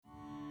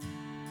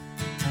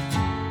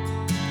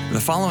The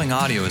following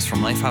audio is from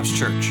Lifehouse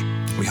Church.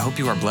 We hope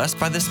you are blessed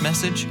by this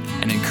message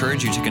and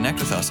encourage you to connect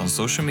with us on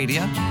social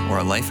media or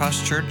at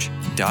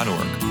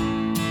lifehousechurch.org.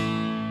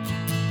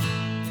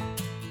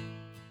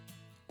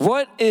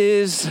 What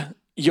is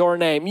your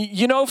name?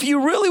 You know, if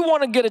you really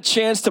want to get a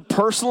chance to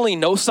personally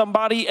know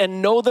somebody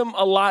and know them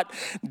a lot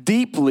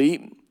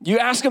deeply, you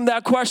ask them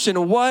that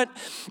question, what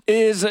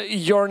is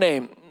your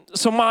name?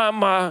 So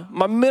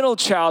my middle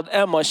child,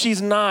 Emma, she's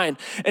 9,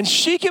 and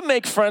she can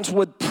make friends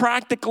with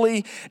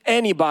practically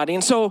anybody.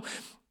 And so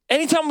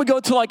anytime we go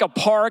to like a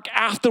park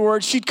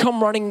afterwards, she'd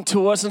come running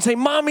to us and say,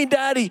 Mommy,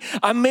 Daddy,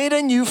 I made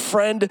a new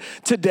friend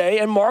today.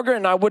 And Margaret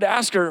and I would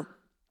ask her,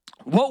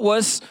 what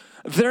was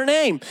their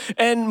name?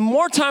 And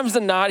more times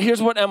than not,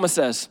 here's what Emma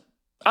says.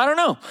 I don't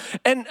know.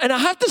 And I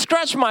have to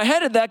scratch my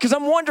head at that because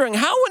I'm wondering,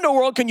 how in the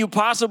world can you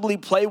possibly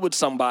play with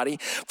somebody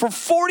for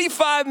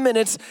 45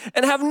 minutes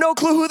and have no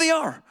clue who they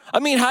are? I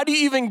mean, how do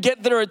you even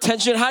get their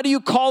attention? How do you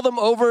call them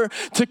over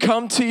to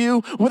come to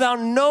you without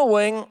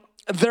knowing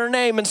their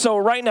name? And so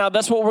right now,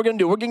 that's what we're going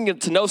to do. We're going to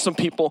get to know some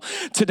people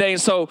today.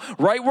 And so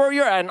right where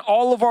you're at in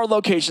all of our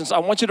locations, I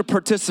want you to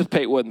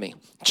participate with me.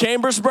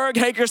 Chambersburg,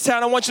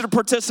 Hagerstown, I want you to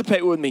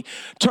participate with me.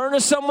 Turn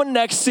to someone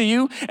next to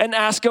you and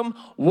ask them,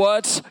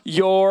 what's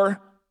your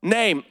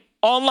name?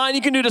 Online,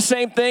 you can do the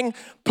same thing.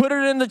 Put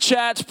it in the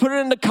chats, put it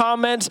in the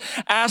comments.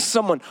 Ask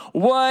someone,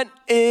 what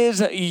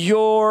is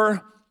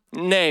your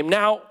name?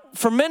 Now,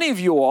 for many of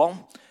you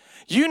all,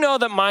 you know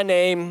that my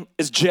name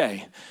is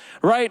Jay,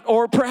 right?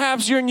 Or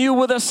perhaps you're new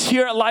with us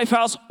here at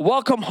Lifehouse.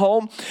 Welcome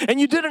home. And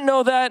you didn't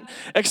know that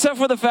except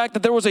for the fact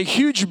that there was a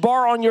huge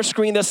bar on your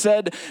screen that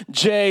said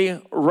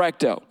Jay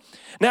Recto.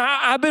 Now,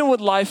 I've been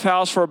with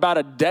Lifehouse for about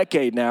a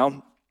decade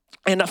now.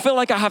 And I feel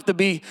like I have to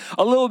be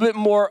a little bit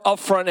more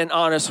upfront and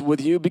honest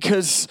with you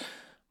because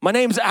my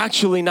name's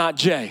actually not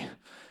Jay.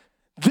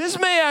 This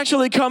may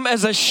actually come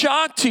as a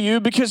shock to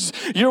you because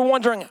you're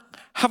wondering,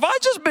 have I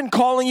just been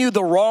calling you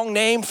the wrong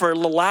name for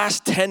the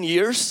last 10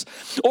 years?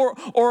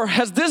 Or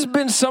has this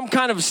been some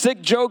kind of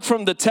sick joke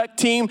from the tech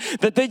team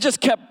that they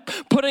just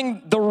kept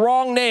putting the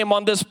wrong name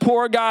on this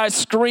poor guy's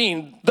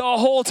screen the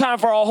whole time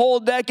for a whole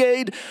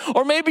decade?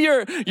 Or maybe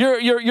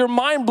you're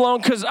mind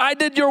blown because I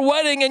did your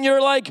wedding and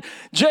you're like,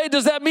 Jay,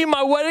 does that mean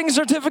my wedding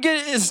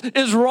certificate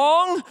is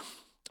wrong?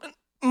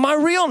 My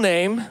real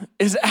name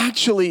is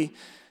actually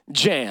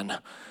Jan.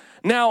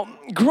 Now,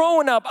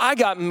 growing up, I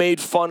got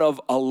made fun of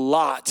a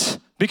lot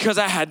because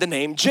I had the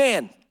name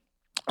Jan,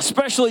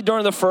 especially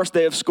during the first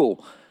day of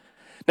school.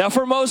 Now,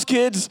 for most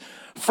kids,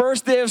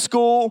 first day of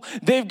school,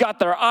 they've got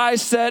their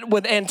eyes set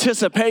with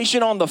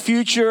anticipation on the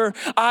future,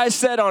 eyes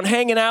set on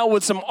hanging out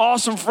with some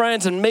awesome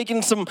friends and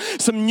making some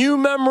new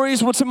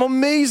memories with some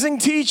amazing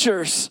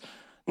teachers.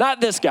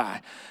 Not this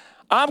guy.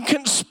 I'm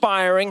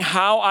conspiring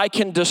how I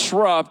can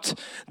disrupt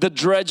the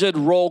dreaded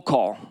roll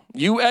call.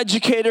 You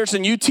educators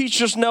and you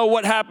teachers know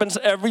what happens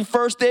every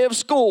first day of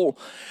school.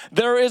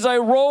 There is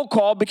a roll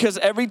call because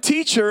every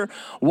teacher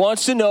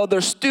wants to know their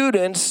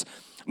students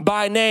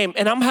by name.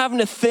 And I'm having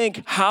to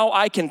think how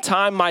I can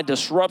time my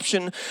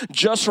disruption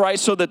just right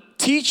so the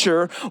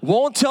teacher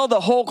won't tell the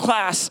whole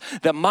class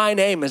that my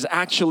name is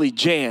actually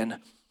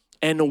Jan.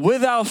 And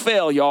without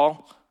fail,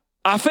 y'all,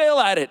 I fail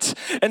at it.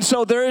 And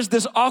so there is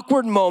this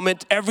awkward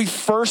moment every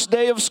first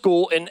day of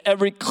school in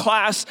every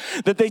class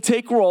that they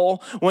take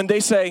roll when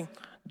they say,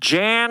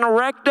 Jan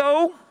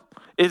Recto?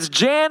 Is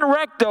Jan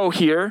Recto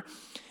here?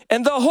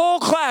 And the whole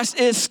class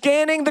is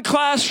scanning the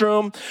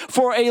classroom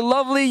for a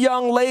lovely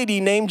young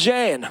lady named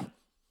Jan.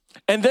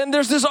 And then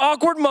there's this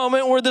awkward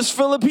moment where this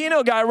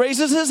Filipino guy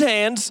raises his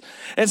hands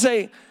and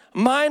say,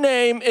 my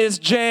name is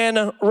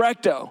Jan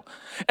Recto.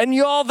 And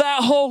y'all,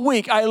 that whole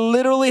week, I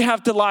literally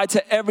have to lie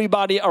to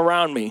everybody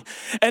around me.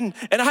 And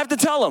I have to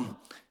tell them,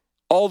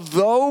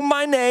 although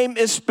my name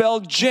is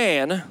spelled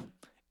Jan,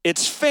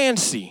 it's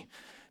fancy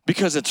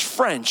because it's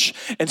French.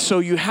 And so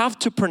you have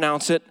to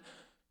pronounce it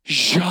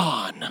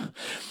Jean.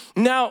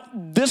 Now,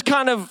 this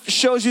kind of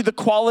shows you the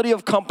quality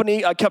of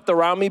company I kept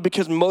around me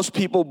because most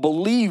people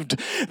believed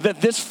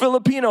that this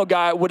Filipino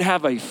guy would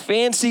have a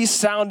fancy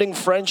sounding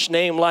French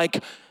name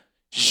like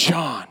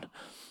Jean.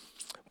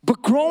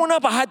 But growing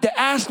up, I had to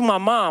ask my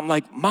mom,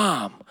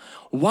 Mom,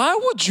 why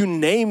would you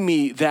name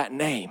me that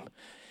name?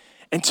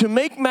 And to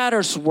make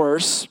matters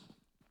worse,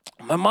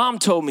 my mom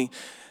told me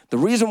the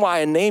reason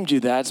why I named you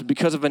that is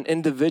because of an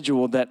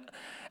individual that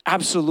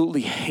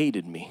absolutely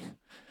hated me.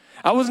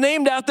 I was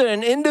named after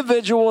an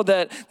individual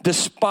that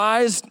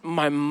despised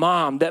my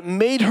mom, that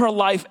made her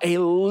life a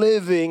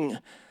living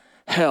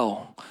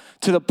hell,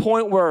 to the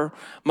point where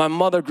my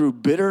mother grew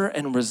bitter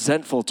and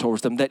resentful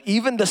towards them, that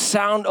even the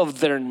sound of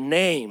their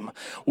name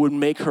would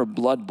make her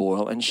blood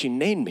boil, and she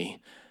named me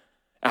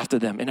after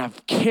them. And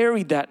I've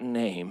carried that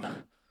name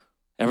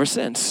ever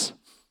since.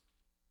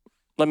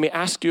 Let me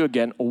ask you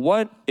again,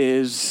 what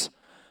is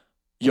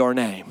your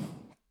name?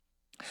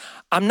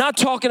 I'm not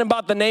talking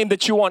about the name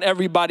that you want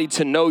everybody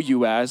to know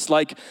you as,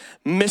 like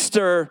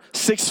Mr.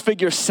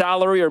 Six-Figure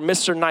Salary or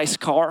Mr. Nice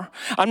Car.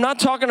 I'm not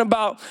talking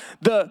about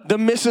the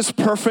Mrs.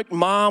 Perfect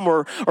Mom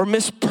or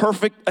Miss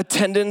Perfect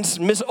Attendance,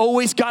 Miss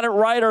Always Got It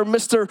Right, or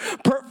Mr.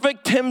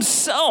 Perfect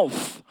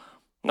himself.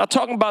 I'm not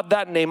talking about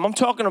that name. I'm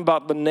talking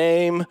about the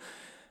name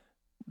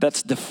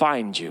that's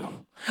defined you.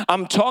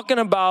 I'm talking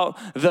about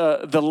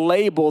the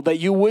label that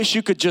you wish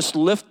you could just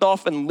lift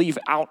off and leave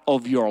out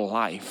of your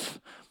life.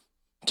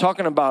 I'm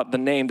talking about the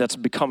name that's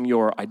become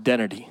your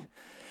identity.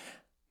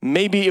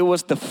 Maybe it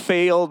was the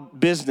failed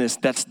business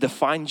that's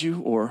defined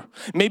you, or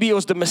maybe it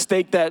was the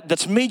mistake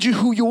that's made you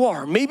who you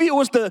are. Maybe it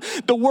was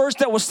the words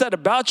that was said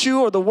about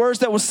you, or the words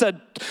that was said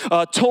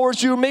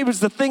towards you. Maybe it's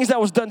the things that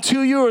was done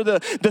to you, or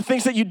the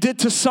things that you did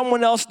to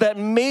someone else that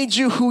made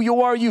you who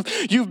you are.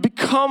 You've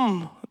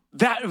become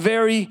that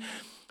very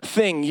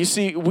thing. You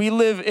see, we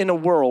live in a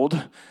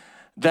world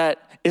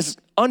that is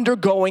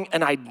undergoing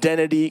an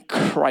identity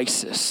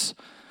crisis,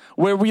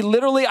 where we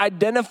literally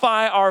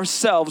identify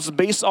ourselves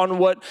based on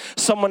what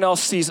someone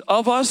else sees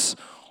of us,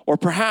 or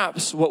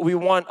perhaps what we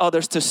want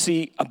others to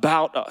see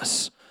about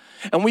us.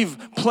 And we've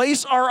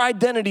placed our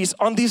identities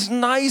on these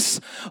nice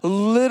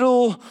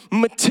little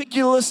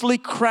meticulously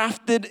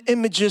crafted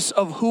images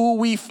of who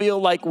we feel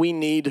like we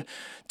need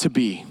to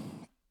be.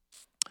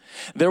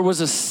 There was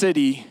a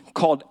city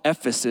called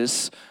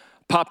Ephesus,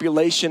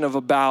 population of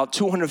about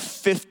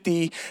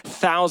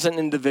 250,000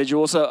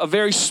 individuals, a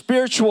very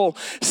spiritual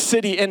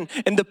city. And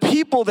the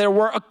people there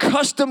were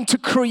accustomed to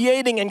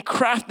creating and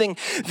crafting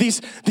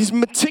these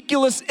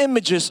meticulous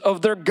images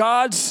of their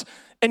gods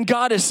and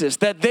goddesses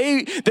that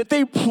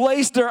they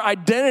placed their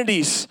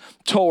identities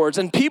towards.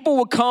 And people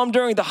would come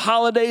during the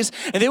holidays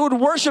and they would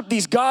worship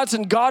these gods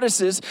and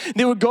goddesses.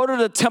 They would go to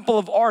the temple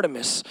of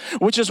Artemis,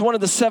 which is one of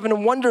the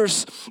 7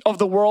 wonders of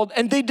the world.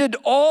 And they did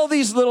all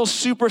these little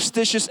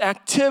superstitious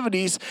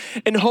activities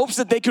in hopes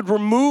that they could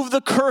remove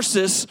the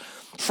curses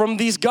from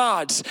these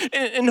gods,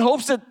 in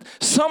hopes that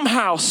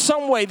somehow,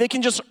 some way, they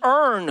can just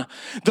earn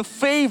the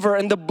favor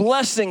and the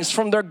blessings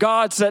from their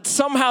gods, that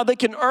somehow they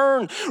can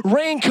earn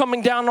rain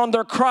coming down on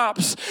their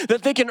crops,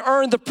 that they can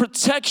earn the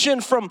protection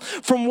from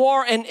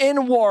war and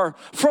in war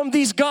from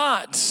these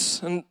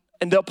gods. And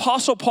the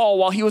Apostle Paul,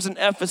 while he was in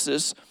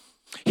Ephesus,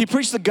 he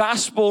preached the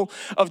gospel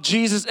of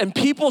Jesus, and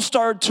people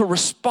started to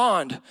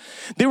respond.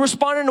 They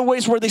responded in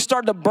ways where they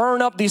started to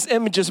burn up these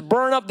images,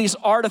 burn up these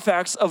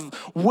artifacts of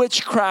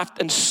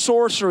witchcraft and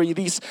sorcery,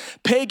 these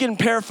pagan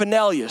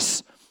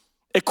paraphernalias,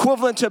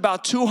 equivalent to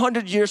about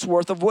 200 years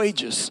worth of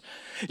wages.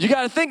 You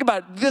got to think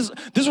about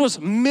it. This was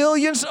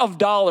millions of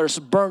dollars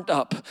burnt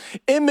up,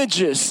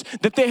 images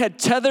that they had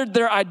tethered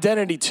their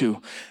identity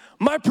to.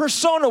 My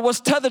persona was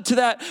tethered to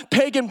that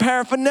pagan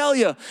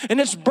paraphernalia,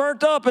 and it's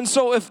burnt up. And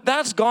so if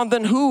that's gone,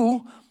 then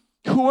who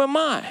am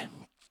I?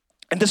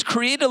 And this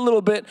created a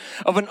little bit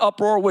of an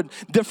uproar with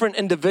different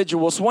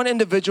individuals. One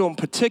individual in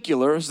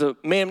particular is a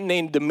man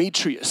named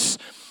Demetrius.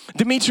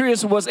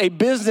 Demetrius was a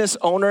business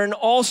owner, and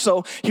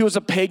also he was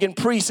a pagan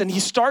priest. And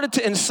he started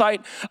to incite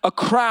a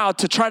crowd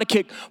to try to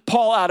kick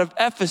Paul out of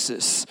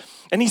Ephesus.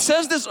 And he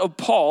says this of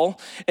Paul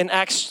in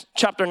Acts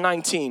chapter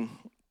 19.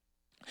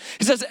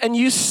 He says, and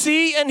you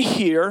see and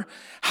hear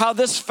how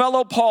this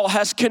fellow Paul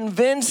has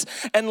convinced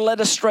and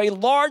led astray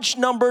large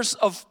numbers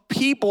of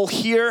people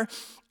here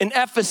in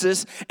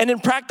Ephesus and in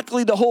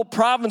practically the whole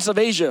province of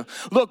Asia.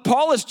 Look,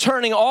 Paul is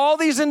turning all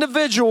these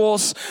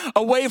individuals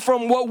away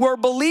from what we're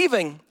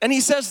believing. And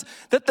he says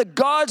that the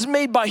gods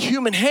made by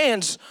human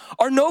hands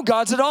are no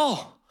gods at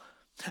all.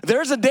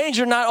 There's a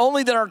danger not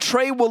only that our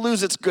trade will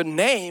lose its good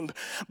name,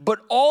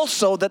 but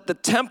also that the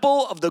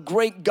temple of the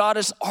great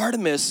goddess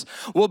Artemis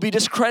will be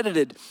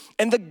discredited.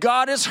 And the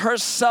goddess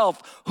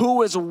herself,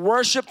 who is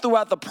worshipped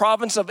throughout the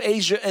province of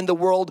Asia and the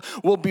world,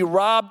 will be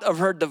robbed of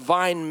her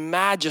divine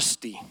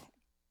majesty.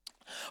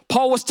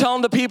 Paul was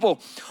telling the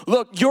people,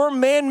 look, your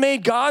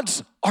man-made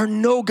gods are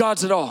no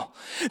gods at all.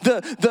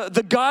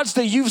 The gods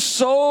that you've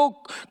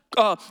so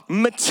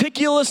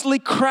meticulously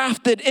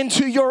crafted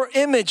into your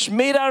image,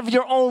 made out of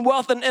your own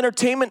wealth and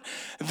entertainment,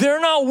 they're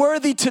not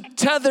worthy to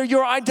tether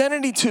your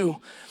identity to.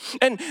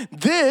 And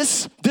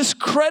this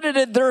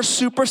discredited their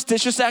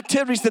superstitious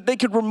activities, that they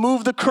could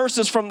remove the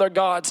curses from their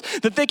gods,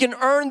 that they can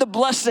earn the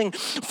blessing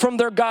from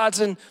their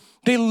gods. And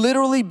they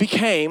literally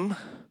became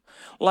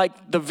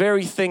like the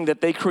very thing that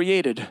they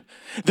created.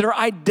 Their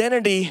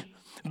identity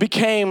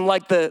became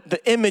like the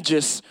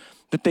images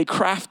that they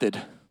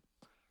crafted.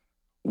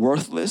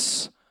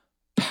 Worthless,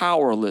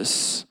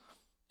 powerless,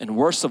 and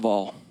worst of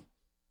all,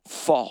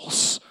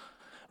 false.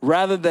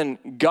 Rather than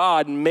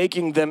God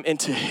making them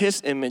into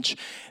his image,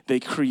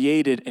 they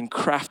created and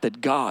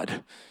crafted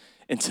God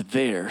into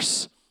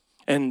theirs.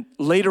 And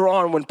later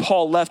on, when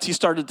Paul left, he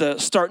started to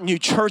start new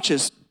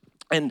churches.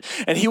 And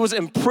he was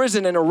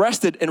imprisoned and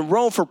arrested in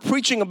Rome for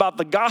preaching about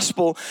the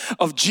gospel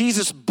of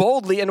Jesus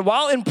boldly. And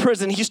while in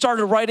prison, he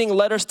started writing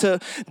letters to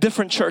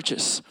different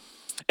churches.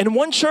 And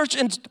one church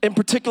in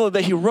particular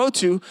that he wrote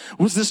to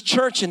was this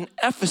church in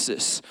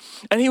Ephesus.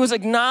 And he was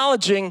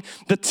acknowledging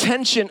the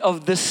tension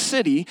of this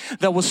city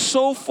that was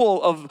so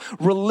full of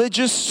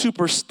religious,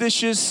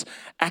 superstitious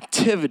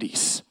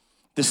activities.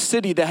 The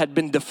city that had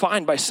been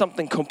defined by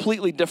something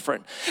completely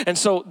different. And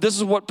so this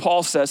is what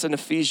Paul says in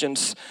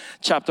Ephesians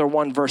chapter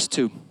 1, verse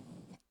 2.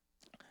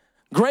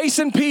 Grace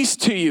and peace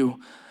to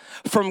you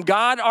from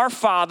God our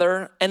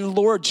Father and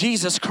Lord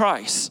Jesus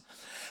Christ.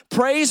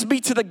 Praise be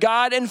to the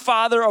God and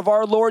Father of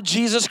our Lord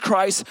Jesus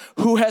Christ,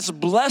 who has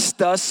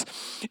blessed us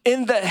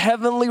in the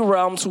heavenly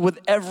realms with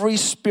every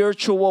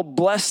spiritual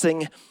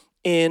blessing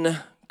in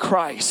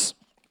Christ.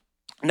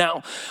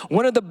 Now,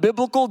 one of the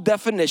biblical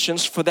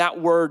definitions for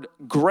that word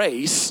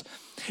grace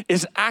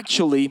is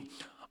actually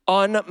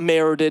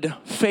unmerited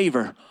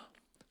favor,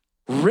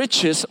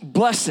 riches,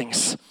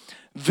 blessings.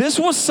 This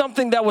was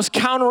something that was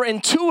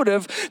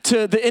counterintuitive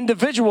to the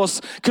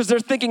individuals because they're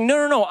thinking,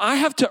 no, I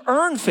have to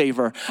earn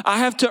favor. I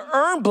have to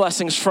earn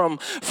blessings from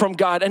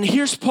God. And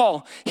here's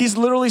Paul. He's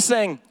literally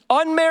saying,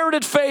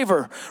 unmerited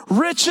favor,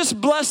 riches,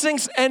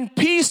 blessings, and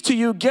peace to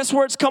you. Guess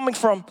where it's coming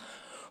from?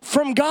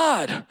 From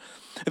God.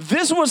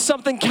 This was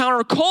something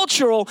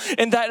countercultural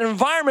in that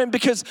environment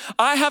because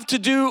I have to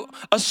do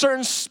a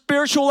certain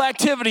spiritual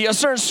activity, a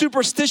certain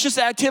superstitious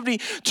activity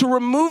to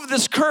remove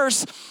this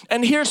curse.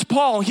 And here's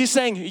Paul. He's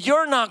saying,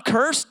 you're not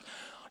cursed.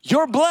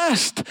 You're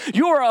blessed.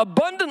 You are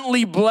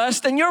abundantly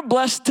blessed, and you're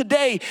blessed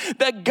today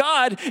that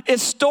God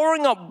is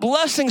storing up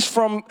blessings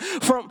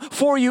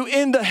for you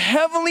in the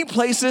heavenly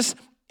places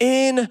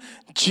in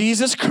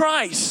Jesus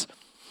Christ.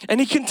 And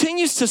he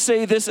continues to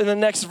say this in the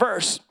next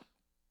verse.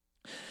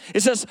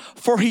 It says,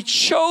 for he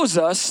chose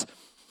us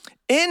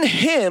in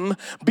him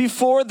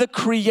before the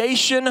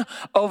creation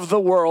of the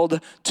world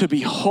to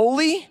be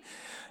holy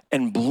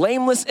and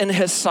blameless in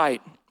his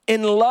sight.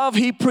 In love,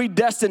 he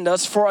predestined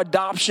us for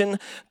adoption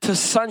to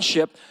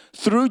sonship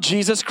through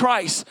Jesus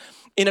Christ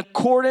in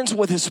accordance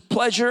with his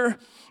pleasure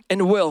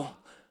and will.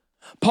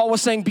 Paul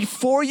was saying,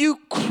 before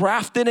you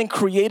crafted and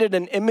created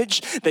an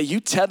image that you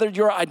tethered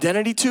your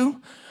identity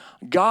to,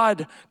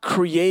 God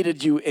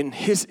created you in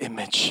his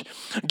image.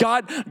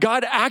 God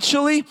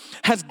actually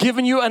has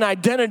given you an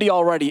identity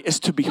already, is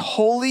to be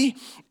holy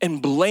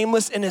and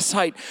blameless in his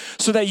sight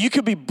so that you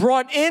could be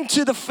brought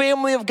into the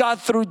family of God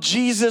through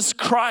Jesus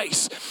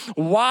Christ.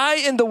 Why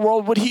in the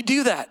world would he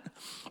do that?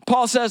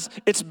 Paul says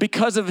it's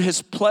because of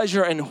his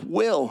pleasure and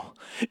will.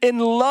 In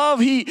love,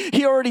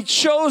 he already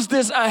chose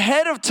this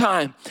ahead of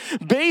time.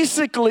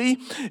 Basically,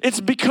 it's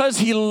because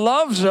he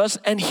loves us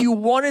and he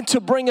wanted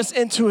to bring us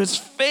into his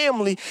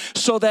family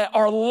so that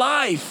our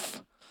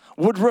life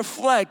would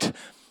reflect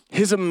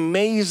his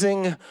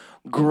amazing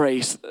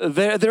grace.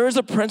 There is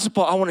a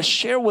principle I want to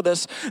share with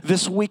us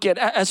this weekend.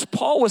 As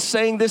Paul was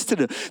saying this to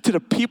the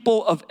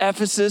people of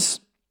Ephesus,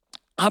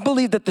 I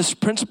believe that this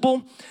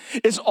principle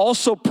is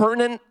also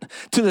pertinent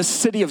to the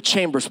city of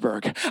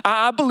Chambersburg.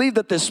 I believe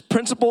that this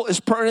principle is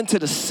pertinent to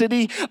the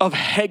city of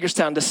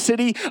Hagerstown, the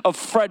city of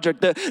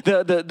Frederick,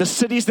 the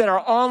cities that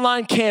our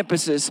online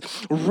campuses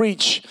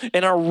reach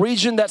in our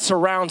region that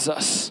surrounds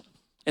us.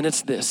 And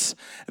it's this,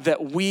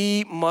 that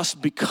we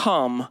must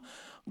become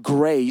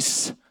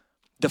grace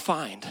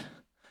defined.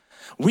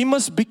 We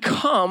must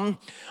become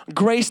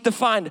grace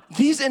defined.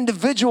 These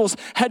individuals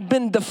had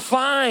been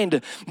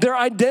defined. Their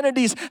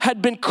identities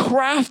had been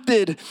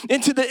crafted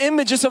into the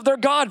images of their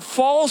God,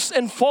 false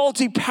and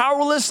faulty,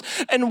 powerless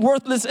and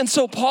worthless. And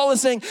so Paul is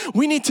saying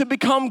we need to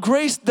become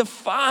grace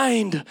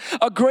defined,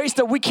 a grace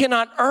that we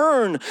cannot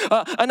earn,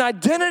 an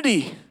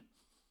identity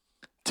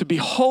to be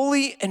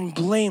holy and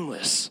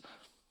blameless.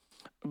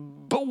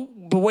 But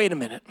wait a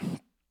minute.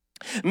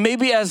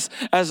 Maybe as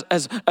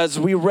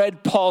we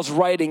read Paul's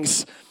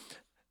writings,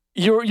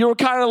 you're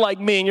kind of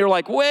like me and you're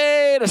like,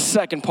 wait a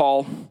second,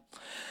 Paul.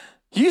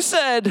 You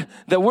said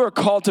that we're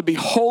called to be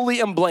holy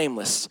and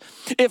blameless.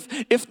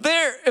 If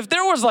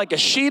there was like a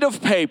sheet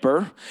of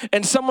paper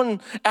and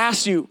someone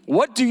asks you,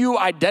 what do you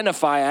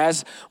identify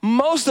as?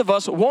 Most of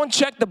us won't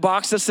check the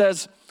box that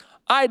says,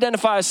 I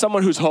identify as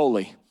someone who's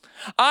holy.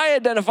 I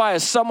identify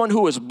as someone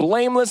who is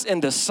blameless in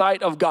the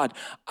sight of God.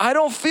 I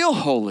don't feel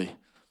holy.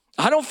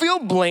 I don't feel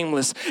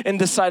blameless in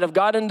the sight of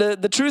God. And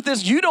the truth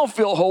is, you don't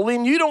feel holy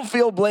and you don't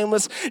feel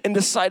blameless in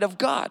the sight of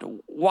God.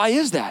 Why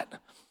is that?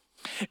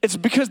 It's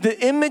because the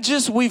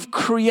images we've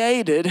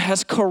created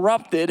has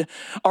corrupted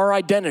our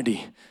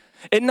identity.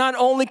 It not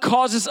only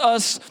causes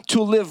us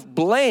to live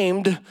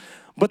blamed,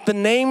 but the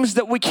names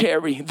that we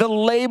carry, the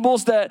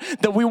labels that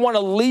we want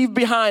to leave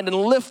behind and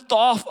lift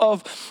off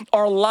of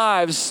our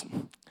lives,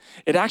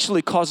 it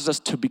actually causes us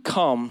to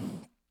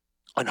become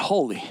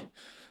unholy.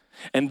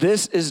 And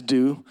this is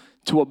due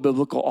to what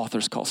biblical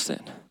authors call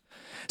sin.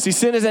 See,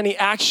 sin is any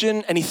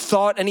action, any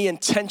thought, any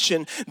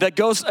intention that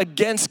goes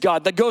against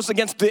God, that goes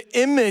against the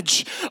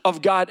image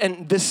of God.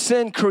 And this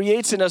sin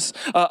creates in us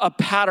a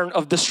pattern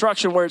of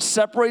destruction where it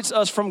separates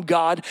us from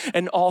God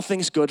and all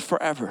things good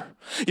forever.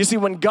 You see,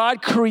 when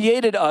God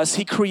created us,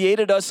 he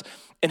created us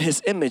in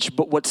his image.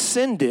 But what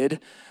sin did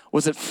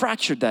was it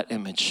fractured that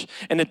image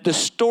and it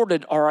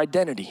distorted our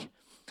identity.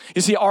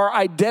 You see, our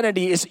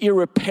identity is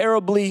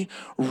irreparably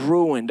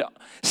ruined.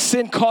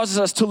 Sin causes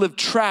us to live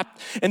trapped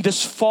in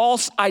this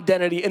false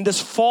identity, in this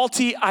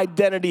faulty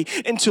identity,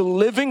 into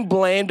living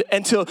blamed,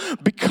 into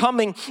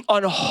becoming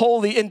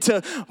unholy,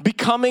 into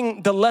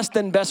becoming the less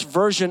than best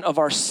version of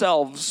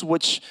ourselves,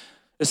 which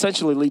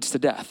essentially leads to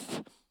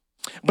death.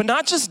 But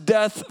not just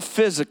death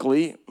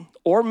physically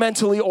or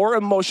mentally or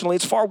emotionally.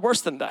 It's far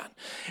worse than that.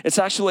 It's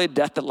actually a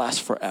death that lasts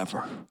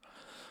forever.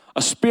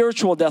 A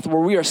spiritual death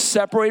where we are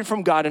separated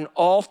from God and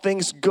all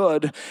things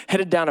good,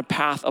 headed down a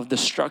path of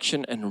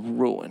destruction and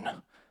ruin.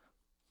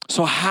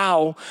 So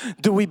how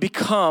do we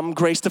become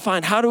grace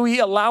defined? How do we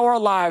allow our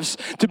lives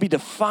to be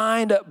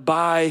defined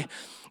by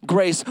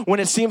grace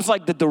when it seems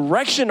like the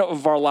direction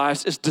of our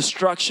lives is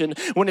destruction,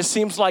 when it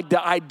seems like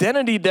the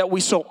identity that we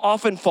so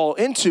often fall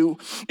into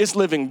is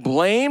living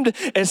blamed,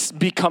 is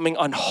becoming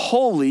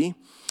unholy?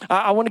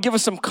 I want to give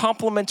us some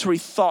complimentary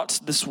thoughts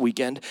this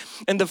weekend.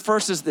 And the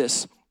first is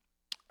this: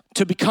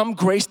 to become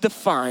grace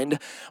defined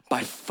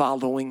by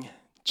following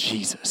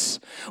Jesus.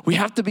 We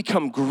have to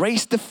become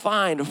grace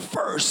defined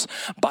first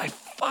by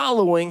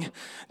following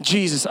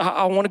Jesus.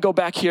 I want to go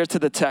back here to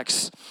the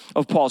text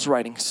of Paul's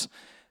writings.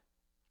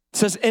 It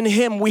says, in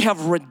him we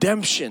have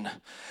redemption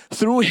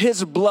through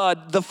his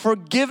blood, the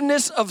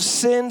forgiveness of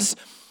sins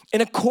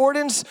in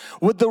accordance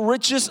with the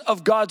riches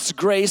of God's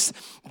grace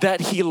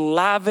that he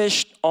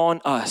lavished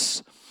on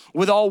us.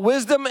 With all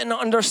wisdom and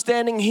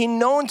understanding, he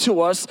known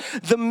to us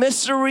the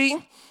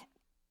mystery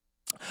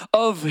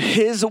of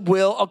his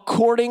will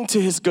according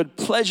to his good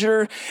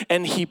pleasure,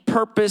 and he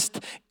purposed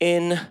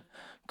in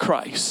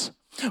Christ.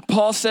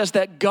 Paul says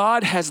that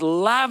God has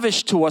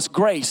lavished to us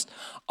grace,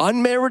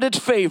 unmerited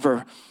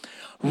favor,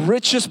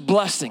 richest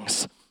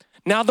blessings.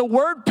 Now the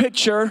word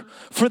picture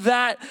for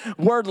that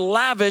word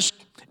lavish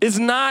is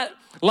not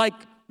like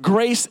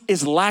grace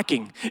is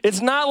lacking.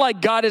 It's not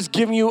like God is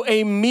giving you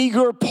a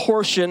meager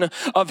portion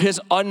of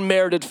his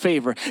unmerited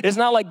favor. It's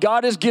not like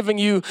God is giving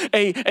you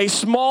a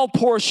small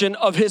portion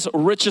of his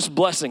richest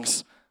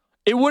blessings.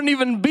 It wouldn't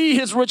even be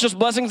his richest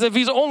blessings if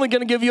he's only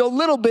going to give you a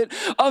little bit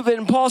of it.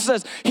 And Paul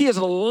says he is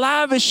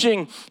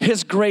lavishing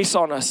his grace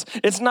on us.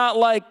 It's not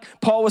like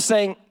Paul was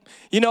saying,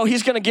 you know,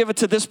 he's going to give it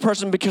to this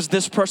person because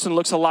this person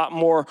looks a lot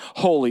more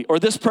holy, or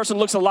this person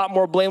looks a lot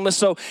more blameless,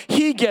 so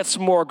he gets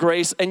more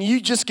grace and you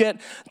just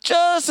get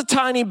just a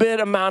tiny bit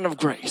amount of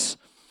grace.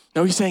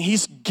 No, he's saying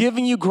he's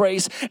giving you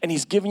grace, and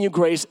he's giving you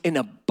grace in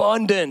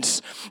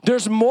abundance.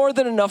 There's more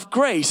than enough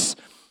grace.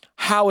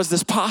 How is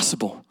this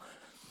possible?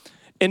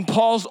 In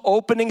Paul's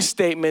opening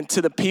statement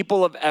to the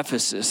people of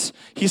Ephesus,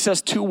 he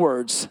says two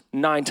words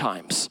 9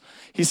 times.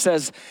 He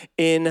says,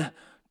 in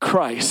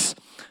Christ.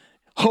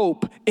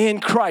 Hope in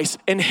Christ,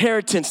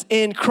 inheritance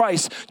in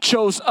Christ,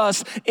 chose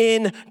us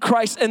in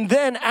Christ. And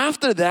then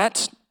after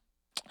that,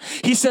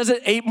 he says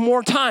it 8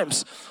 more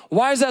times.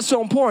 Why is that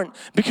so important?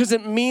 Because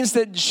it means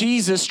that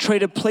Jesus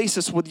traded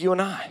places with you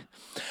and I.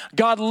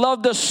 God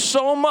loved us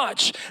so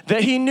much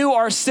that he knew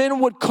our sin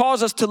would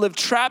cause us to live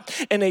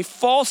trapped in a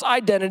false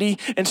identity,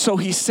 and so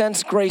he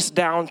sends grace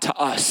down to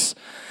us.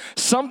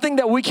 Something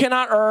that we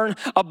cannot earn,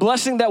 a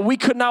blessing that we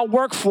could not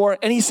work for,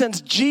 and he sends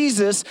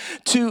Jesus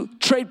to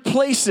trade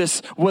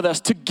places with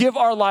us, to give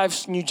our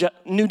lives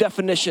new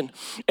definition,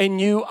 a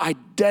new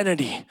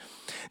identity.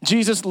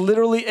 Jesus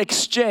literally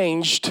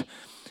exchanged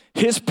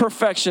his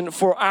perfection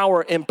for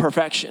our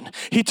imperfection.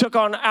 He took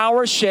on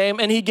our shame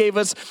and he gave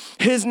us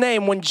his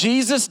name. When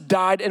Jesus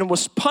died and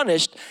was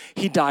punished,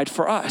 he died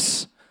for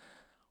us.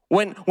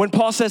 When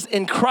Paul says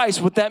in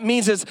Christ, what that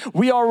means is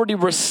we already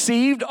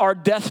received our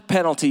death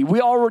penalty.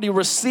 We already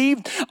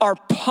received our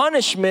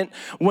punishment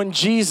when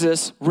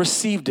Jesus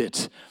received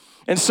it.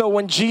 And so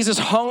when Jesus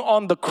hung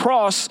on the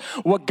cross,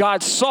 what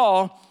God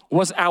saw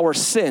was our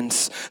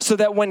sins. So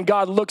that when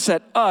God looks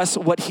at us,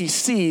 what he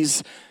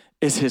sees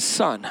is his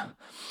son.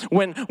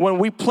 When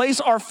we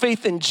place our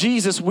faith in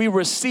Jesus, we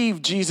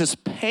receive Jesus'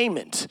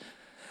 payment.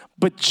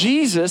 But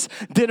Jesus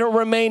didn't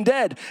remain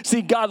dead.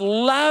 See, God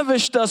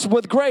lavished us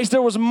with grace.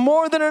 There was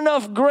more than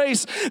enough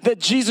grace that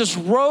Jesus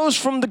rose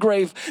from the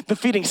grave,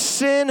 defeating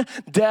sin,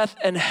 death,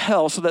 and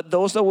hell, so that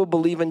those that will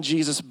believe in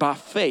Jesus by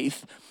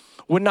faith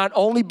would not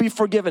only be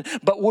forgiven,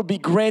 but would be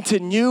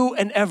granted new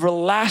and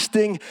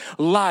everlasting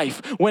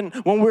life. When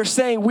we're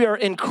saying we are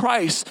in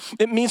Christ,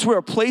 it means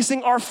we're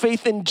placing our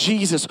faith in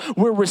Jesus.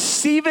 We're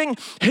receiving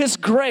his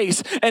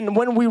grace. And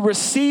when we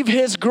receive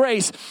his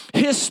grace,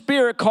 his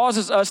spirit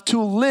causes us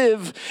to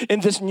live in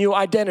this new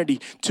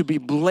identity, to be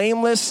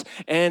blameless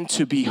and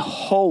to be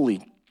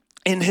holy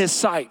in his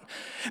sight.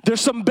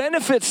 There's some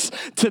benefits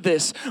to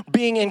this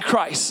being in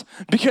Christ,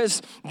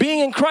 because being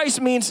in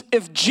Christ means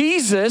if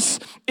Jesus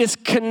is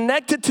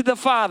connected to the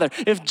Father,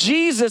 if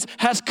Jesus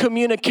has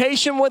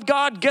communication with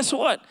God, guess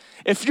what?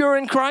 If you're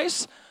in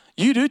Christ,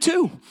 you do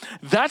too.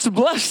 That's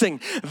blessing.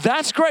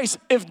 That's grace.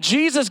 If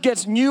Jesus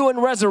gets new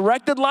and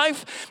resurrected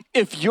life,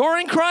 if you're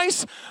in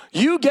Christ,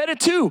 you get it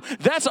too.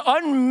 That's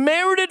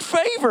unmerited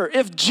favor.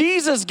 If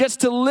Jesus gets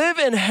to live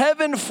in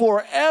heaven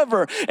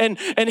forever and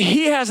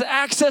he has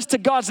access to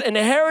God's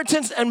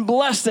inheritance and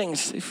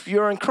blessings, if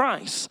you're in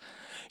Christ,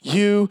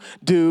 You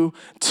do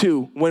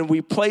too. When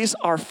we place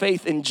our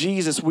faith in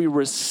Jesus, we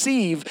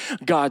receive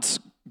God's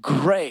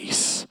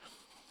grace.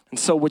 And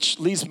so, which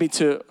leads me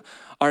to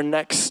our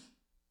next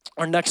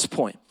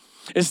point,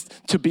 is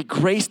to be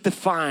grace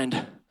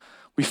defined.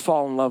 We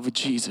fall in love with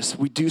Jesus.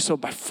 We do so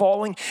by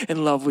falling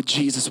in love with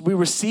Jesus. We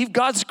receive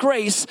God's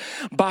grace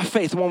by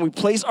faith. When we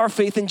place our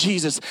faith in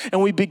Jesus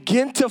and we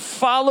begin to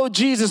follow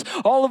Jesus,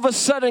 all of a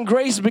sudden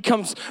grace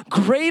becomes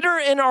greater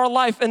in our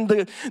life. And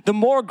the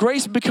more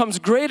grace becomes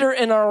greater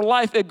in our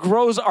life, it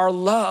grows our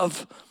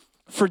love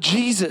for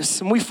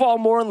Jesus. And we fall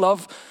more in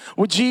love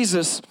with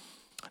Jesus.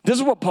 This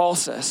is what Paul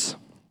says.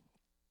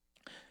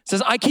 He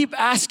says, I keep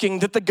asking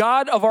that the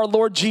God of our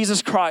Lord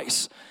Jesus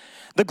Christ,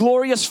 the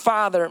glorious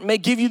Father, may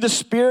give you the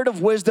spirit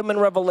of wisdom and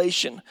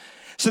revelation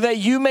so that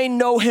you may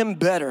know him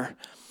better.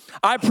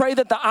 I pray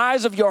that the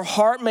eyes of your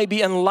heart may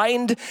be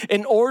enlightened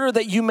in order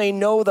that you may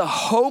know the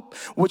hope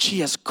which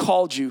he has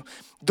called you,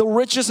 the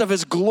riches of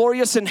his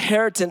glorious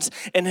inheritance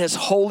in his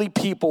holy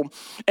people,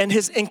 and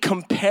his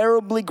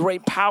incomparably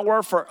great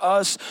power for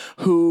us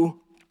who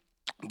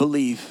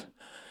believe.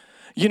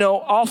 You know,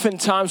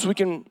 oftentimes we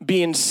can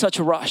be in such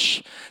a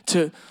rush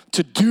to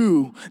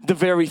do the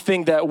very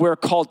thing that we're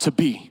called to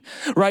be,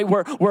 right?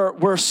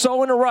 We're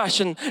so in a rush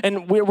and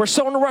we're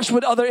so in a rush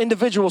with other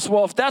individuals.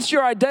 Well, if that's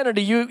your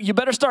identity, you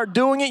better start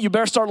doing it. You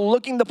better start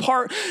looking the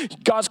part.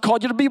 God's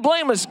called you to be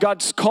blameless.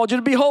 God's called you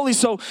to be holy.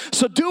 So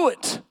do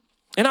it.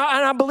 And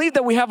I believe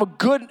that we have a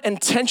good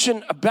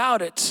intention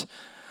about it.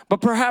 But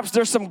perhaps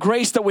there's some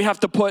grace that we have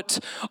to put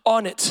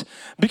on it.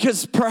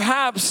 Because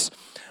perhaps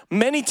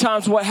many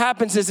times what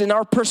happens is in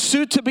our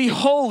pursuit to be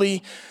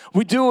holy,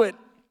 we do it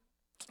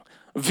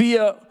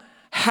via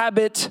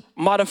habit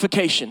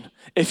modification.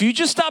 If you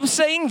just stop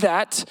saying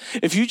that,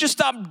 if you just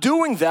stop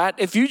doing that,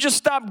 if you just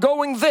stop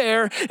going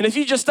there, and if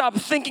you just stop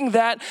thinking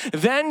that,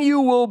 then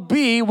you will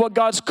be what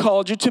God's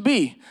called you to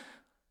be.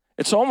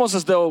 It's almost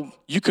as though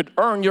you could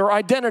earn your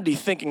identity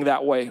thinking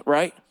that way,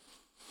 right?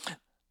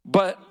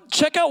 But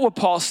check out what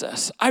Paul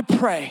says. I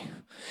pray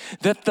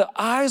that the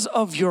eyes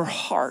of your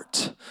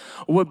heart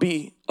would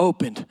be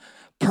opened.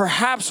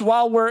 Perhaps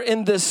while we're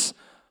in this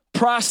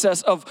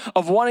process of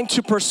wanting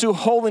to pursue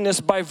holiness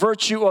by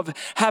virtue of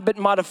habit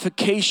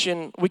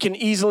modification, we can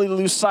easily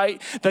lose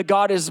sight that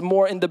God is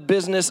more in the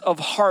business of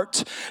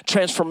heart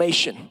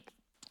transformation.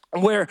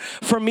 Where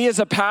for me as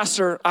a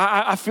pastor,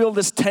 I feel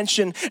this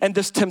tension and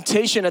this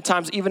temptation at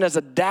times, even as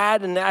a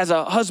dad and as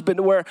a husband,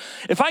 where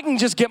if I can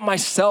just get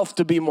myself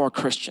to be more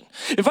Christian,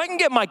 if I can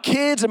get my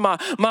kids and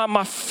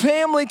my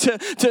family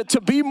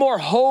to be more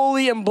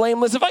holy and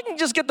blameless, if I can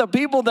just get the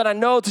people that I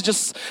know to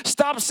just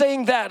stop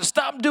saying that,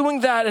 stop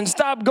doing that, and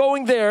stop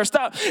going there,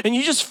 and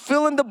you just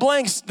fill in the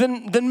blanks,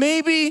 then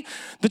maybe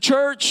the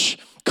church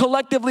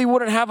collectively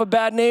wouldn't have a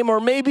bad name, or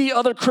maybe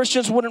other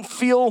Christians wouldn't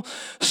feel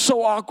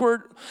so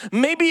awkward.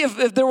 Maybe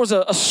if there was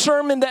a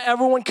sermon that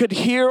everyone could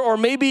hear, or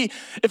maybe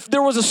if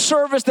there was a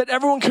service that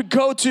everyone could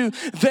go to,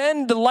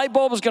 then the light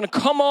bulb is going to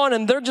come on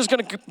and they're just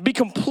going to be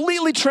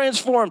completely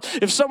transformed.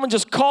 If someone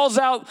just calls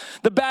out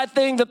the bad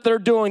thing that they're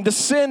doing, the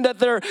sin that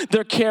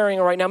they're carrying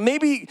right now,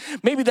 maybe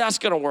that's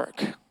going to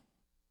work.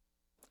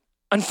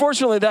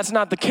 Unfortunately, that's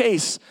not the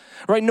case,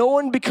 right? No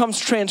one becomes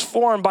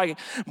transformed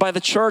by the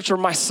church or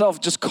myself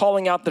just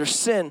calling out their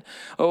sin.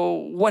 Oh,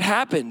 what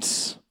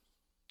happens?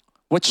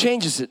 What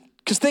changes it?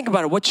 Because think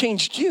about it. What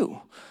changed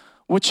you?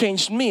 What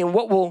changed me? And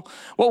what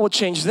will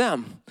change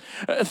them?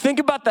 Think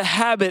about the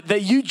habit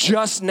that you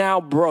just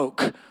now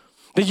broke,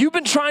 that you've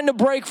been trying to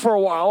break for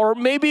a while, or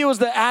maybe it was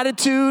the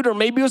attitude, or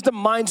maybe it was the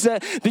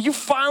mindset that you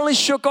finally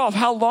shook off.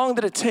 How long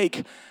did it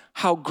take?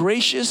 How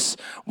gracious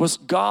was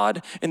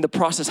God in the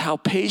process? How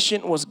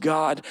patient was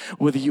God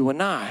with you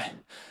and I?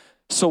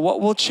 So what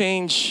will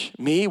change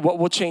me? What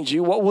will change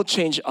you? What will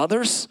change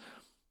others?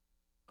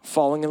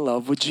 Falling in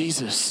love with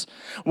Jesus.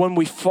 When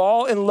we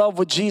fall in love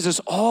with Jesus,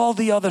 all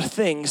the other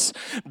things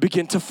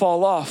begin to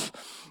fall off.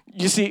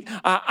 You see,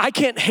 I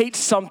can't hate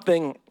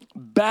something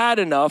bad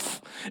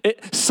enough,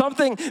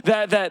 something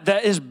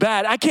that is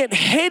bad. I can't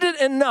hate it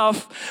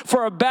enough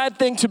for a bad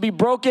thing to be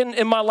broken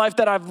in my life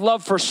that I've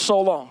loved for so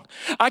long.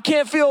 I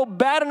can't feel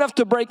bad enough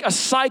to break a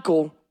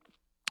cycle,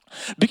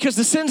 because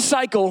the sin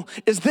cycle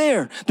is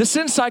there. The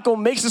sin cycle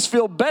makes us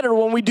feel better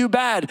when we do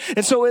bad.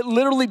 And so it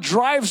literally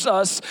drives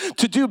us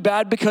to do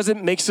bad because it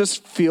makes us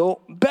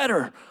feel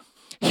better.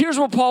 Here's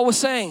what Paul was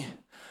saying.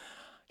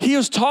 He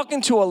was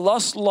talking to a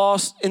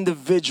lost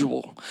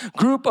individual,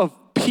 group of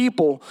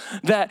people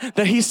that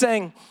he's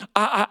saying,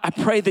 I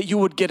pray that you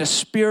would get a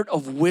spirit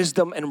of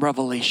wisdom and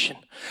revelation.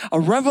 A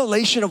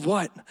revelation of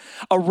what?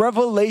 A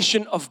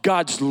revelation of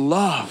God's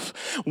love.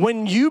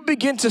 When you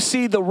begin to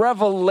see the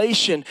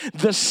revelation,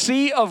 the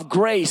sea of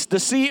grace, the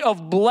sea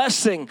of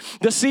blessing,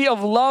 the sea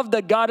of love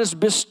that God is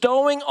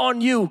bestowing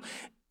on you,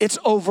 it's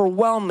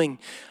overwhelming.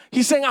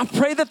 He's saying, I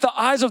pray that the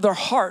eyes of their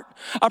heart,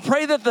 I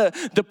pray that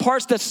the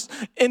parts that's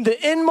in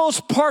the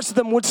inmost parts of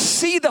them would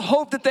see the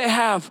hope that they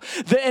have,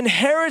 the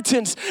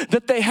inheritance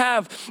that they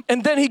have.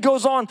 And then he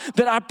goes on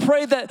that I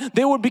pray that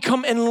they would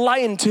become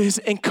enlightened to his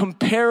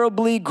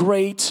incomparably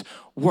great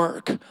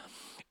work.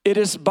 It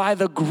is by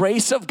the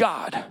grace of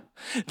God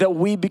that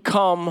we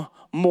become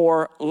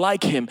more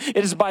like him.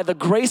 It is by the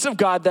grace of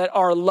God that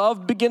our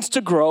love begins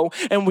to grow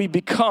and we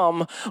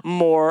become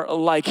more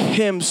like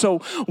him. So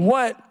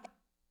what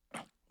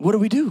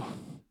do?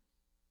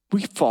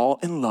 We fall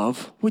in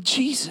love with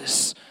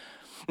Jesus.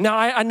 Now,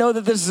 I know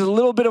that this is a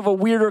little bit of a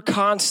weirder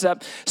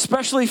concept,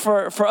 especially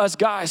for us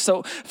guys.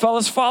 So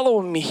fellas, follow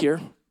me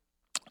here.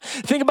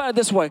 Think about it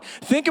this way.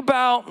 Think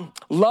about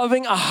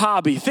loving a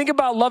hobby. Think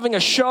about loving a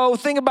show.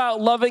 Think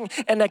about loving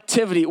an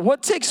activity.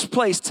 What takes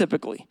place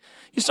typically?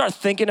 You start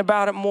thinking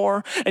about it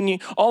more, and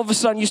all of a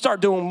sudden you start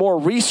doing more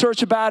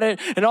research about it,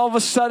 and all of a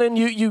sudden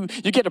you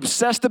get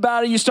obsessed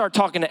about it. You start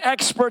talking to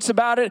experts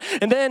about it,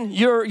 and then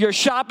your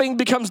shopping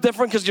becomes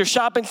different because you're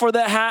shopping for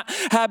that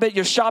habit,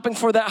 you're shopping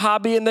for that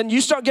hobby, and then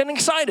you start getting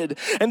excited.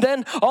 And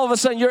then all of a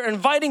sudden you're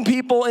inviting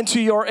people into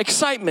your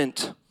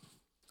excitement.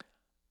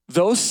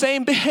 Those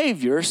same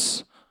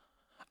behaviors,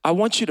 I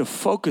want you to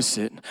focus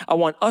it. I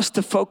want us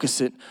to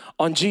focus it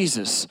on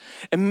Jesus.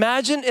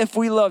 Imagine if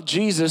we loved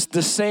Jesus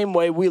the same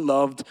way we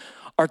loved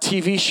our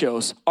TV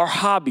shows, our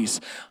hobbies.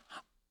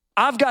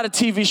 I've got a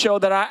TV show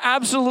that I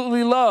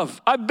absolutely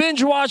love. I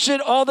binge watch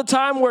it all the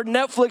time where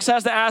Netflix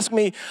has to ask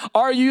me,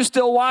 are you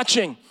still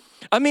watching?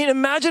 I mean,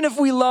 imagine if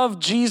we love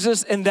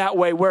Jesus in that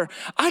way where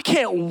I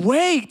can't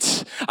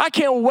wait. I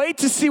can't wait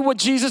to see what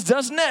Jesus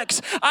does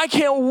next. I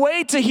can't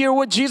wait to hear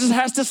what Jesus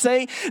has to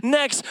say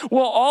next.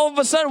 Well, all of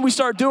a sudden we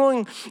start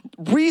doing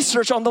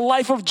research on the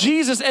life of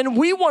Jesus and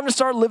we want to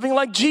start living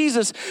like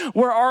Jesus,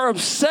 where our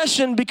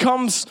obsession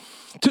becomes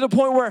to the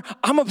point where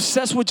I'm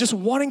obsessed with just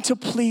wanting to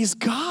please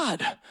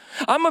God.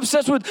 I'm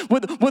obsessed with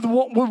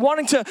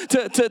wanting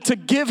to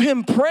give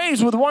him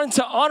praise, with wanting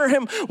to honor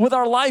him with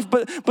our life.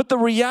 But the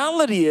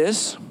reality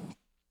is,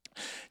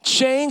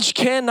 change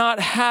cannot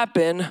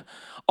happen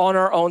on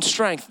our own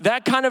strength.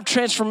 That kind of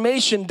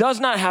transformation does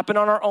not happen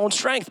on our own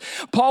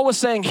strength. Paul was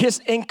saying his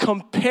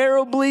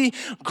incomparably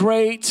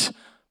great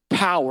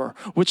power,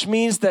 which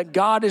means that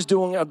God is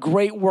doing a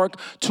great work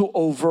to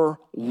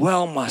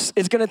overwhelm us.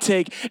 It's going to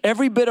take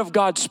every bit of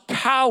God's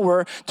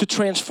power to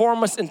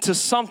transform us into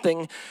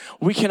something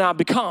we cannot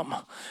become.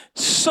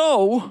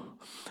 So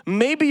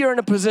maybe you're in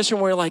a position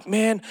where you're like,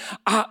 man,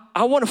 I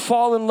want to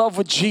fall in love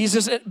with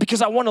Jesus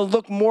because I want to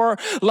look more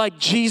like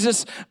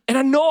Jesus, and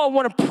I know I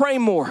want to pray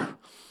more.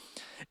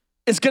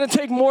 It's going to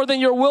take more than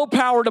your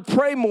willpower to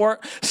pray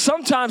more.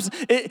 Sometimes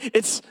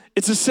it's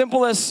as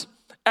simple as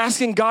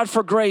asking God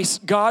for grace.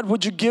 God,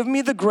 would you give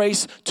me the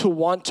grace to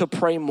want to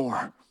pray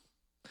more?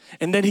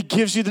 And then he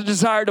gives you the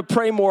desire to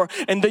pray more.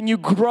 And then you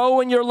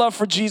grow in your love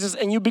for Jesus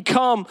and you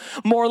become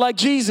more like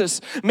Jesus.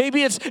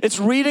 Maybe it's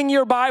reading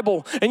your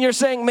Bible and you're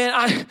saying, man,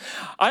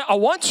 I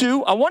want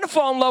to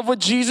fall in love with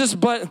Jesus,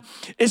 but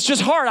it's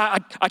just hard.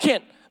 I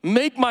can't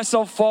make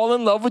myself fall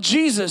in love with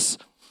Jesus.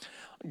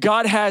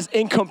 God has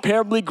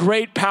incomparably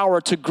great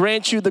power to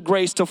grant you the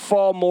grace to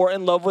fall more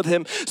in love with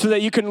him so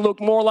that you can look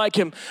more like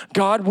him.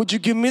 God, would you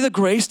give me the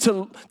grace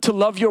to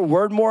love your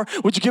word more?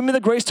 Would you give me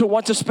the grace to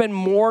want to spend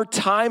more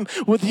time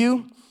with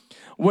you?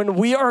 When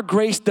we are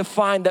grace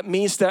defined, that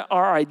means that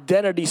our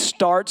identity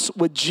starts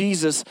with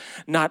Jesus,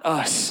 not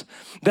us.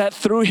 That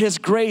through his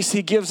grace,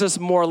 he gives us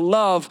more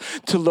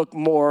love to look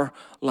more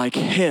like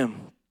him.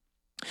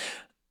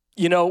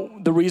 You know,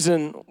 the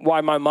reason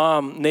why my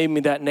mom named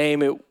me that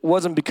name, it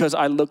wasn't because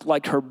I looked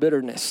like her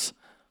bitterness.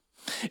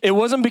 It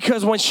wasn't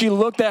because when she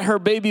looked at her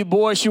baby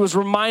boy, she was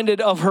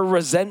reminded of her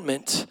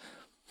resentment.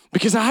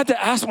 Because I had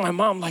to ask my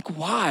mom, like,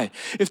 why?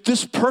 If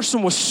this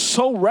person was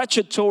so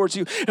wretched towards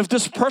you, if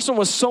this person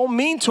was so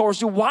mean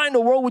towards you, why in the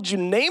world would you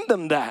name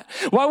them that?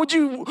 Why would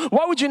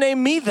you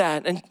name me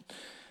that?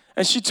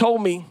 And she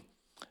told me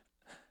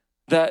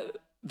that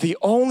the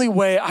only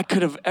way I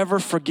could have ever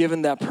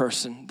forgiven that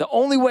person, the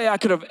only way I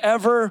could have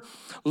ever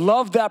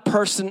loved that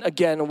person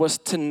again was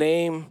to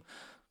name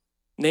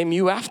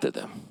you after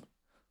them.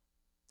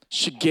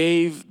 She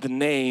gave the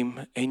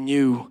name a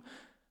new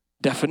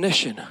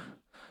definition.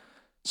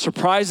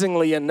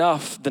 Surprisingly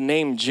enough, the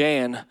name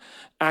Jan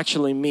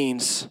actually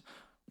means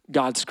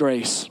God's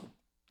grace.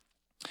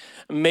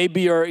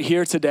 Maybe you're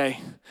here today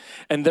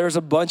and there's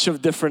a bunch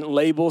of different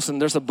labels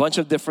and there's a bunch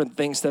of different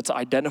things that's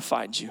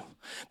identified you,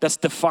 that's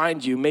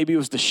defined you. Maybe it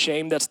was the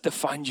shame that's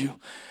defined you.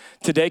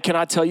 Today, can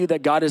I tell you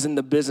that God is in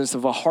the business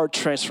of a heart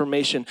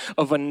transformation,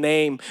 of a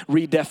name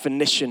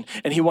redefinition,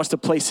 and he wants to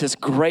place his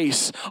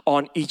grace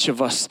on each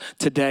of us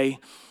today.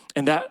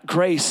 And that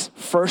grace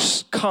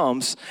first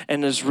comes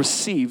and is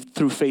received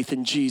through faith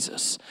in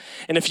Jesus.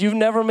 And if you've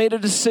never made a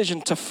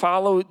decision to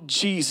follow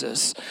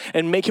Jesus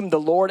and make him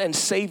the Lord and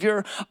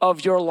Savior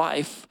of your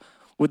life,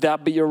 would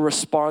that be your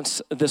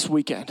response this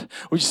weekend?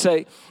 Would you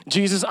say,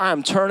 Jesus, I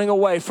am turning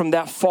away from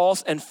that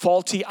false and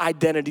faulty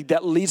identity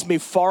that leads me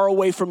far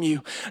away from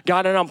you,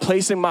 God, and I'm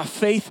placing my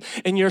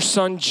faith in your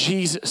son,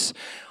 Jesus.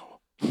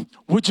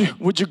 Would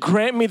you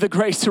grant me the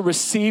grace to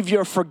receive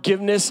your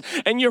forgiveness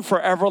and your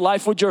forever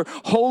life? Would your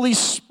Holy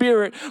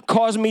Spirit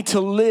cause me to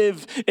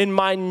live in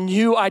my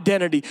new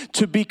identity,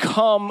 to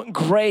become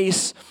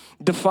grace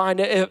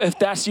defined? If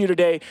that's you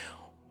today,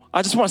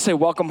 I just want to say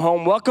welcome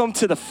home. Welcome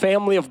to the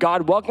family of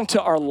God. Welcome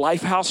to our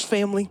Lifehouse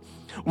family.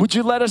 Would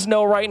you let us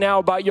know right now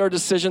about your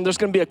decision? There's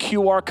going to be a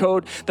QR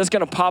code that's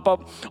going to pop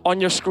up on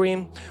your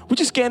screen. Would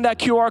you scan that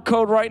QR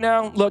code right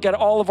now? Look at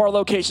all of our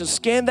locations.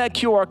 Scan that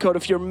QR code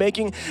if you're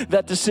making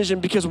that decision,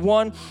 because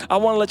one, I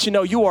want to let you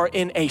know you are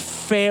in a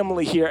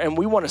family here, and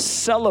we want to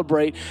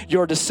celebrate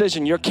your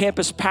decision. Your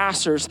campus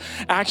pastors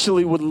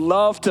actually would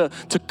love to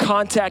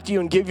contact you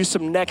and give you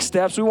some next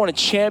steps. We want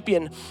to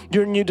champion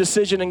your new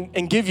decision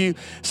and give you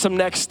some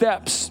next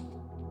steps.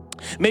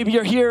 Maybe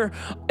you're here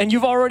and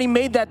you've already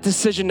made that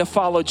decision to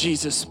follow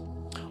Jesus.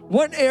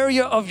 What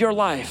area of your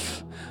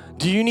life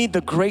do you need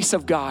the grace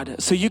of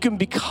God so you can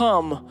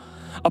become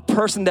a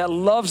person that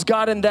loves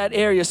God in that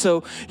area,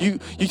 so you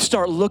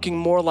start looking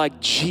more like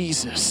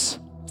Jesus?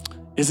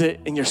 Is it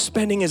in your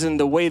spending? Is it in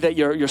the way that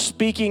you're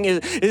speaking? Is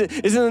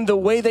it in the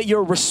way that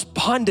you're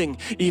responding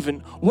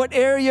even? What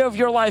area of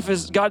your life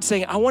is God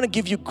saying, I want to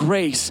give you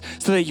grace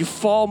so that you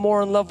fall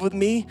more in love with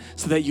me,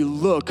 so that you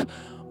look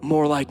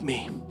more like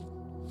me?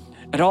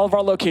 At all of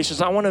our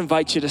locations, I want to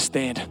invite you to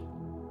stand.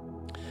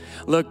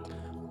 Look,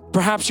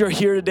 perhaps you're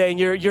here today and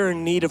you're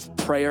in need of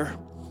prayer.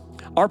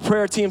 Our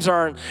prayer teams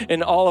are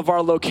in all of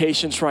our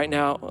locations right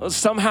now.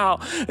 Somehow,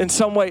 in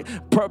some way,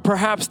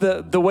 perhaps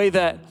the way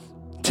that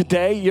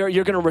today you're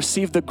going to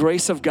receive the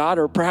grace of God,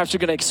 or perhaps you're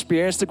going to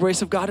experience the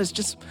grace of God, is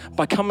just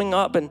by coming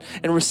up and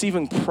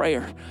receiving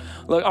prayer.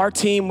 Look, our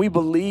team, we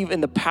believe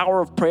in the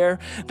power of prayer,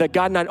 that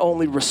God not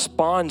only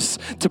responds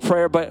to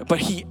prayer, but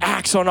he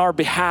acts on our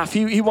behalf.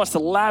 He wants to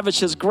lavish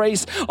his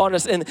grace on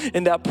us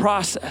in that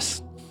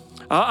process.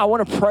 I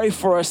want to pray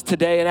for us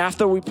today, and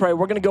after we pray,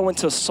 we're going to go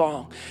into a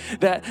song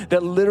that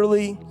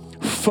literally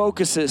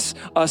focuses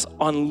us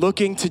on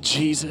looking to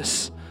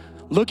Jesus,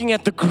 looking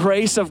at the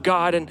grace of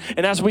God. And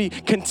as we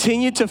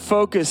continue to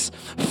focus,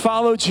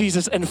 follow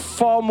Jesus, and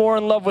fall more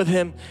in love with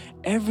him,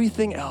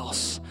 everything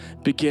else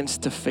begins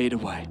to fade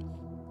away.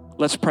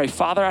 Let's pray.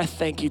 Father, I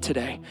thank you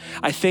today.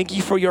 I thank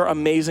you for your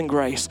amazing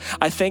grace.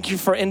 I thank you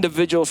for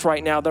individuals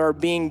right now that are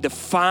being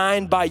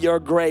defined by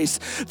your grace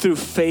through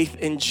faith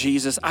in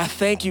Jesus. I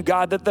thank you,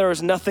 God, that there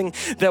is nothing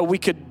that we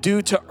could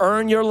do to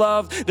earn your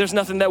love. There's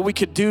nothing that we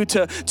could do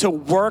to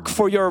work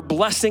for your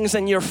blessings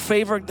and your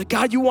favor.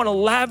 God, you want to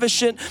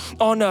lavish it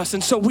on us.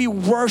 And so we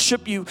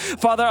worship you.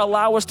 Father,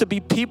 allow us to be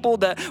people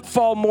that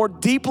fall more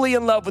deeply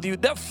in love with you,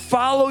 that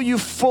follow you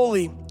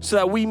fully, so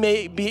that we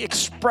may be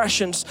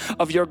expressions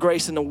of your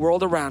grace in the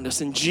world around us.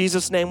 In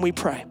Jesus' name we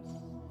pray.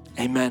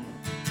 Amen.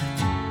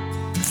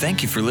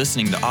 Thank you for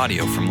listening to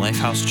audio from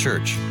Lifehouse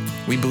Church.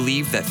 We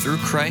believe that through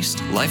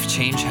Christ, life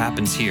change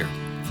happens here.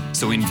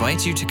 So we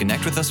invite you to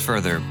connect with us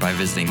further by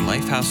visiting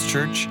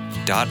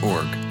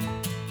lifehousechurch.org.